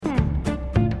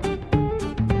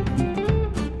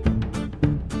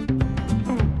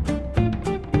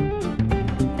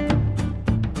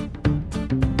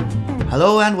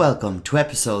Hello and welcome to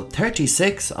episode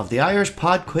 36 of the Irish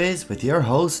Pod Quiz with your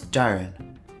host Darren.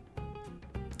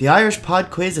 The Irish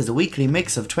Pod Quiz is a weekly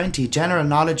mix of 20 general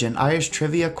knowledge and Irish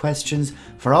trivia questions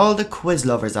for all the quiz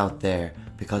lovers out there,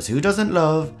 because who doesn't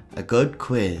love a good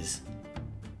quiz?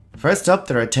 First up,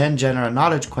 there are 10 general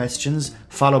knowledge questions,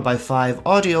 followed by 5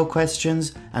 audio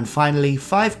questions, and finally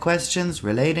 5 questions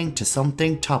relating to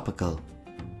something topical.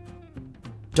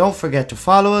 Don't forget to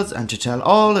follow us and to tell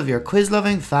all of your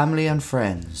quiz-loving family and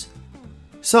friends.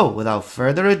 So, without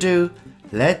further ado,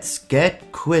 let's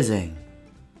get quizzing.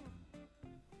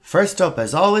 First up,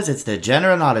 as always, it's the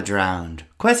general knowledge round.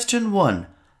 Question 1.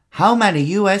 How many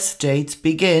US states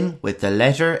begin with the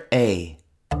letter A?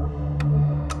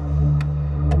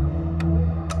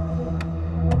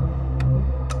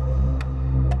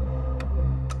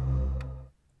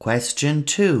 Question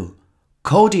 2.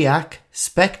 Kodiak,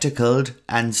 spectacled,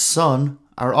 and sun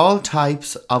are all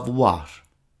types of what?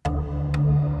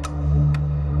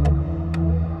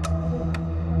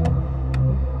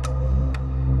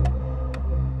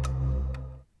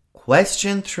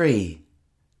 Question 3.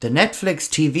 The Netflix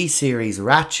TV series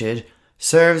Ratched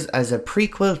serves as a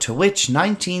prequel to which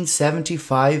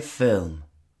 1975 film?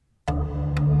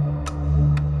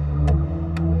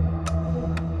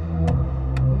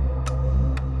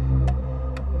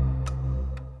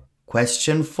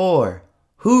 Question 4.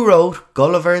 Who wrote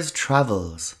Gulliver's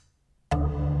Travels?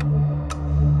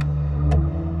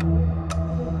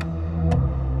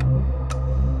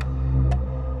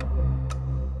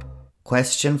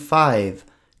 Question 5.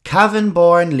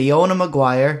 Cavan-born Leona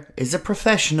Maguire is a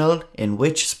professional in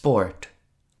which sport?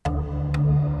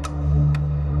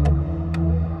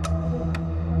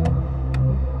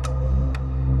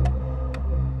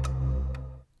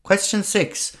 Question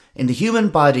 6. In the human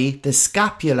body, the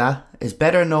scapula is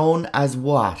better known as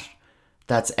what?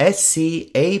 That's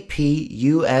S-C-A-P-U-L-A.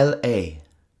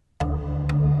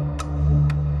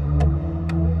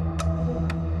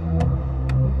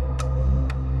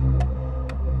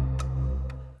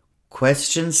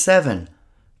 Question 7.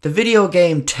 The video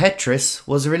game Tetris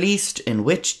was released in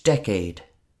which decade?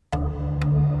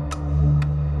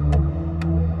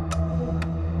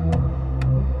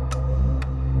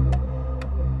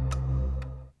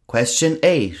 Question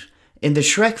 8. In the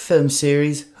Shrek film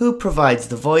series, who provides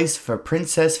the voice for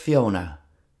Princess Fiona?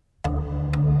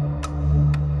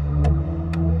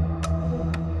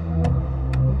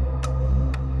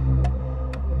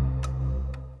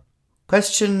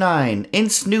 Question 9. In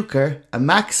snooker, a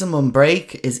maximum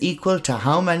break is equal to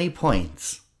how many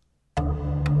points?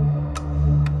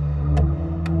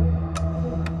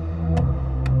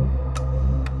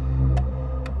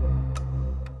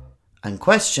 And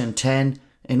question 10.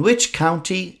 In which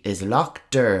county is Lough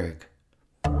Derg?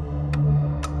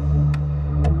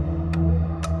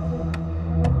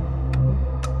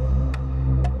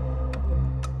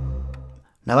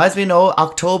 Now, as we know,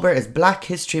 October is Black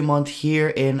History Month here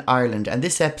in Ireland, and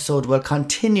this episode will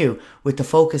continue with the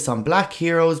focus on Black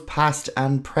heroes past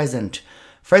and present.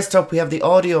 First up, we have the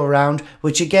audio round,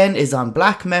 which again is on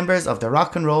Black members of the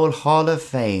Rock and Roll Hall of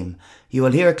Fame. You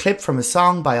will hear a clip from a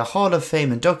song by a Hall of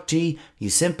Fame inductee. You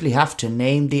simply have to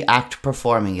name the act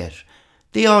performing it.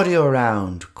 The audio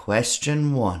round,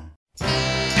 question 1.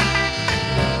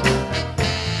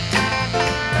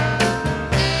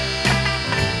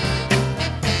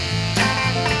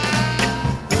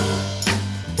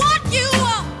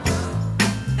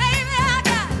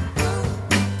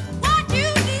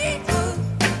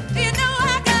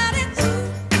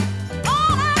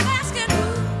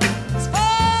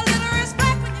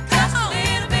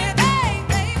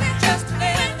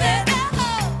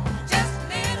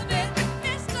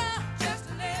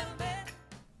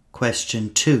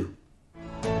 Question 2.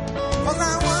 Well,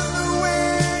 I wonder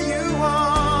where you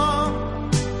are,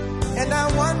 and I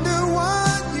wonder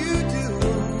what you do.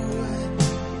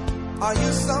 Are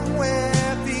you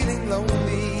somewhere feeling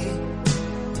lonely?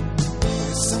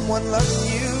 Is someone loving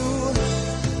you?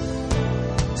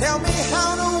 Tell me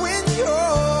how to win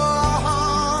your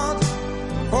heart,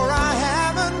 for I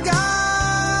haven't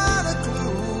got a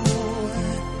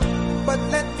clue. But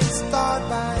let me start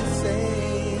by saying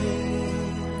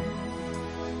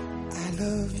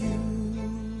love you.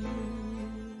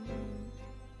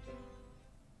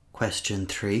 Question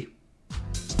 3.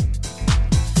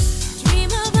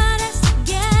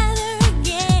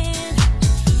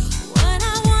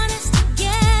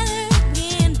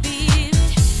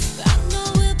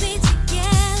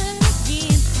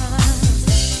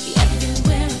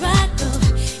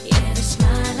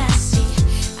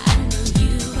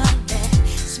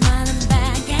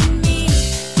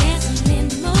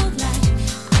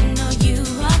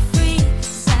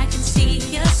 See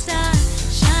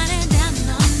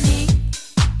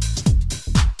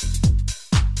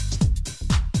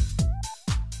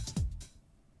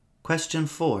Question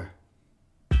 4.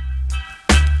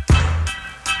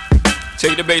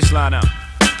 Take the bass line out.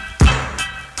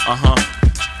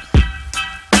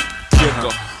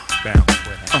 Jiggle. Bounce.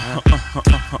 Yeah.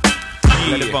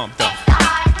 Let it bump though.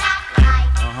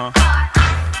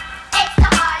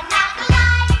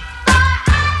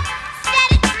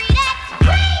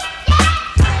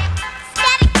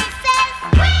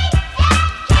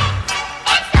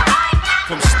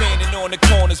 From standing on the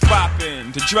corners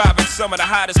bopping to driving some of the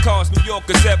hottest cars New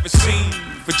Yorkers ever seen,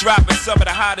 for dropping some of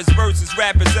the hottest verses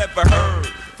rappers ever heard,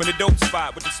 from the dope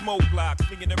spot with the smoke block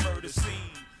flinging the murder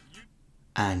scene.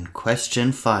 And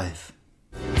question 5.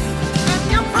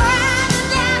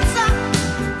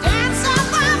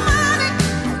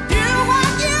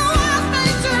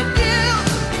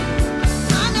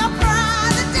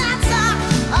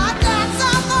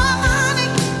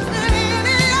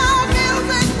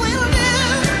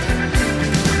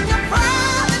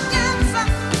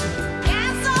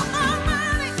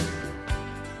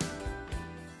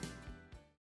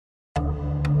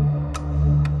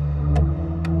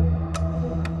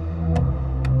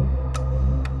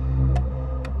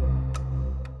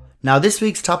 Now this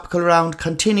week's topical round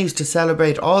continues to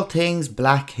celebrate all things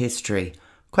Black history.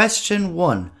 Question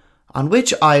 1. On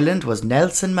which island was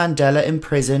Nelson Mandela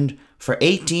imprisoned for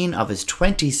 18 of his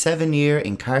 27-year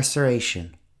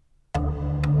incarceration?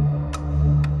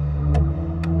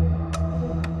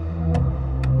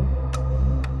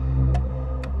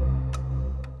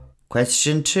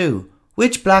 Question 2.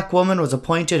 Which black woman was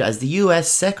appointed as the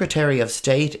US Secretary of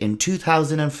State in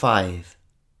 2005?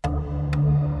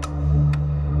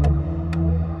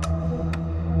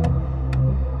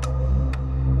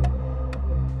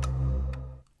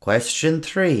 Question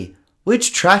 3.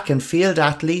 Which track and field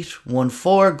athlete won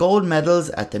 4 gold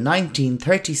medals at the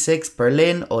 1936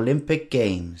 Berlin Olympic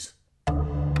Games?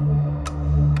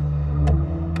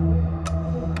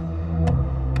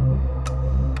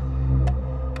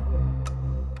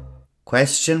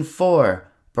 Question 4.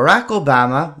 Barack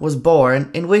Obama was born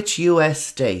in which US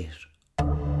state?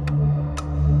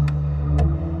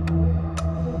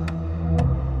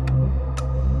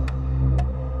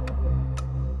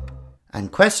 And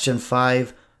question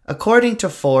 5. According to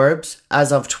Forbes,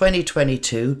 as of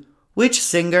 2022, which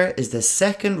singer is the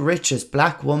second richest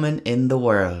black woman in the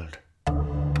world?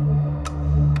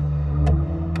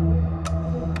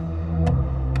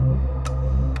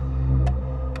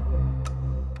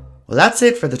 Well, that's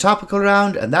it for the topical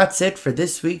round, and that's it for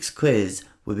this week's quiz.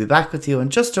 We'll be back with you in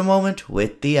just a moment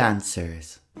with the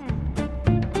answers.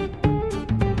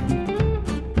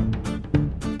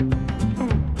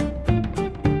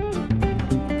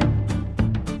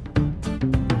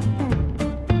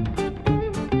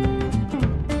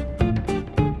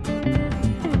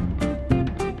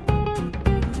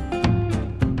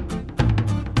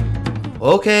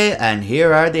 Okay, and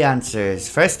here are the answers.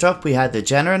 First up, we had the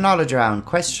general knowledge round.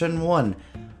 Question 1.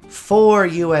 4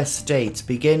 US states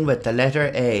begin with the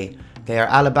letter A. They are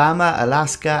Alabama,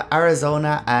 Alaska,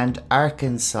 Arizona, and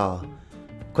Arkansas.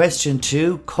 Question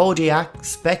 2. Kodiak,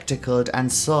 Spectacled,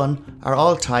 and Sun are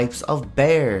all types of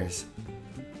bears.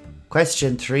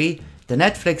 Question 3. The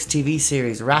Netflix TV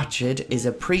series Ratched is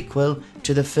a prequel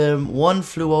to the film One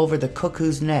Flew Over the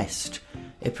Cuckoo's Nest.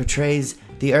 It portrays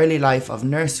the early life of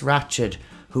Nurse Ratched,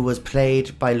 who was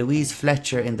played by Louise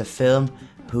Fletcher in the film,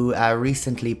 who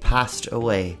recently passed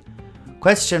away.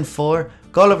 Question 4.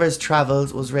 Gulliver's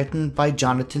Travels was written by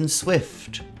Jonathan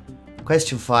Swift.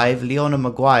 Question 5. Leona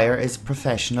Maguire is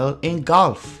professional in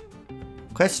golf.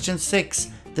 Question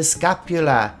 6. The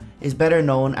scapula is better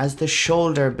known as the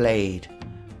shoulder blade.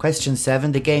 Question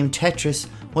 7. The game Tetris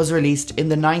was released in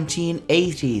the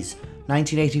 1980s,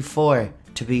 1984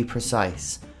 to be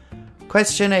precise.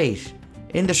 Question 8.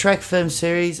 In the Shrek film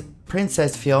series,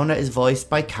 Princess Fiona is voiced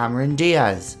by Cameron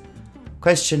Diaz.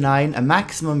 Question 9. A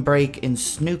maximum break in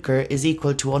snooker is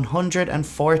equal to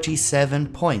 147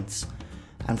 points.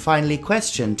 And finally,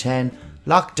 question 10.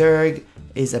 Loch Derg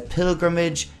is a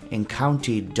pilgrimage in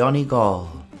County Donegal.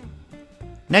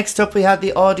 Next up, we had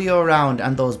the audio round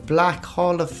and those Black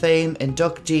Hall of Fame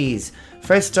inductees.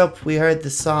 First up, we heard the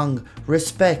song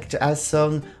Respect as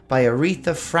sung by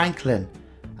Aretha Franklin.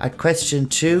 At question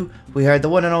 2, we heard the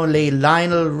one and only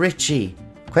Lionel Richie.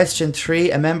 Question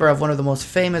 3, a member of one of the most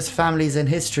famous families in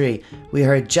history. We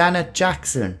heard Janet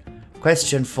Jackson.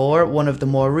 Question 4, one of the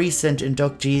more recent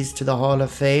inductees to the Hall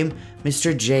of Fame,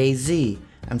 Mr. Jay-Z.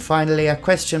 And finally, at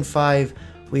question 5,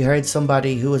 we heard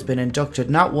somebody who has been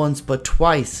inducted not once but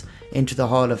twice into the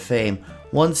Hall of Fame.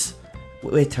 Once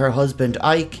with her husband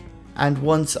Ike and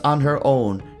once on her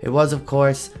own. It was, of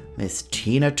course, Miss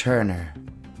Tina Turner.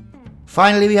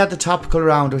 Finally, we had the topical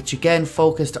round, which again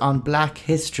focused on black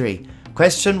history.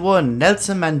 Question 1.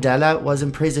 Nelson Mandela was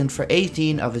imprisoned for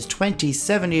 18 of his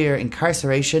 27-year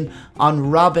incarceration on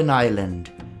Robben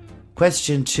Island.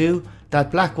 Question 2.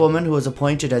 That black woman who was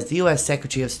appointed as the US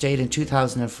Secretary of State in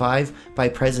 2005 by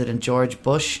President George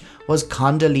Bush was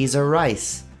Condoleezza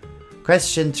Rice.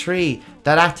 Question 3.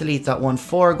 That athlete that won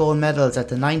 4 gold medals at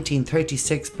the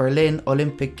 1936 Berlin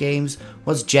Olympic Games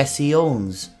was Jesse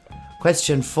Owens.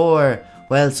 Question 4.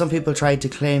 Well, some people tried to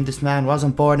claim this man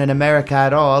wasn't born in America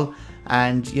at all,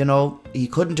 and he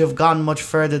couldn't have gone much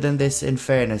further than this in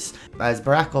fairness, as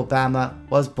Barack Obama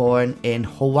was born in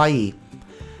Hawaii.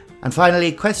 And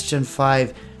finally, question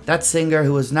 5. That singer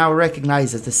who is now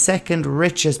recognised as the second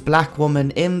richest black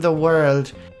woman in the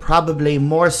world, probably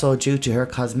more so due to her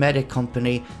cosmetic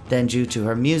company than due to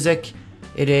her music,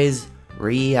 it is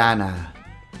Rihanna.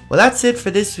 Well, that's it for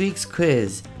this week's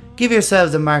quiz. Give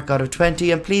yourselves a mark out of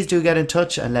 20 and please do get in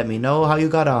touch and let me know how you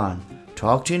got on.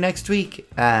 Talk to you next week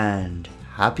and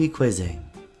happy quizzing.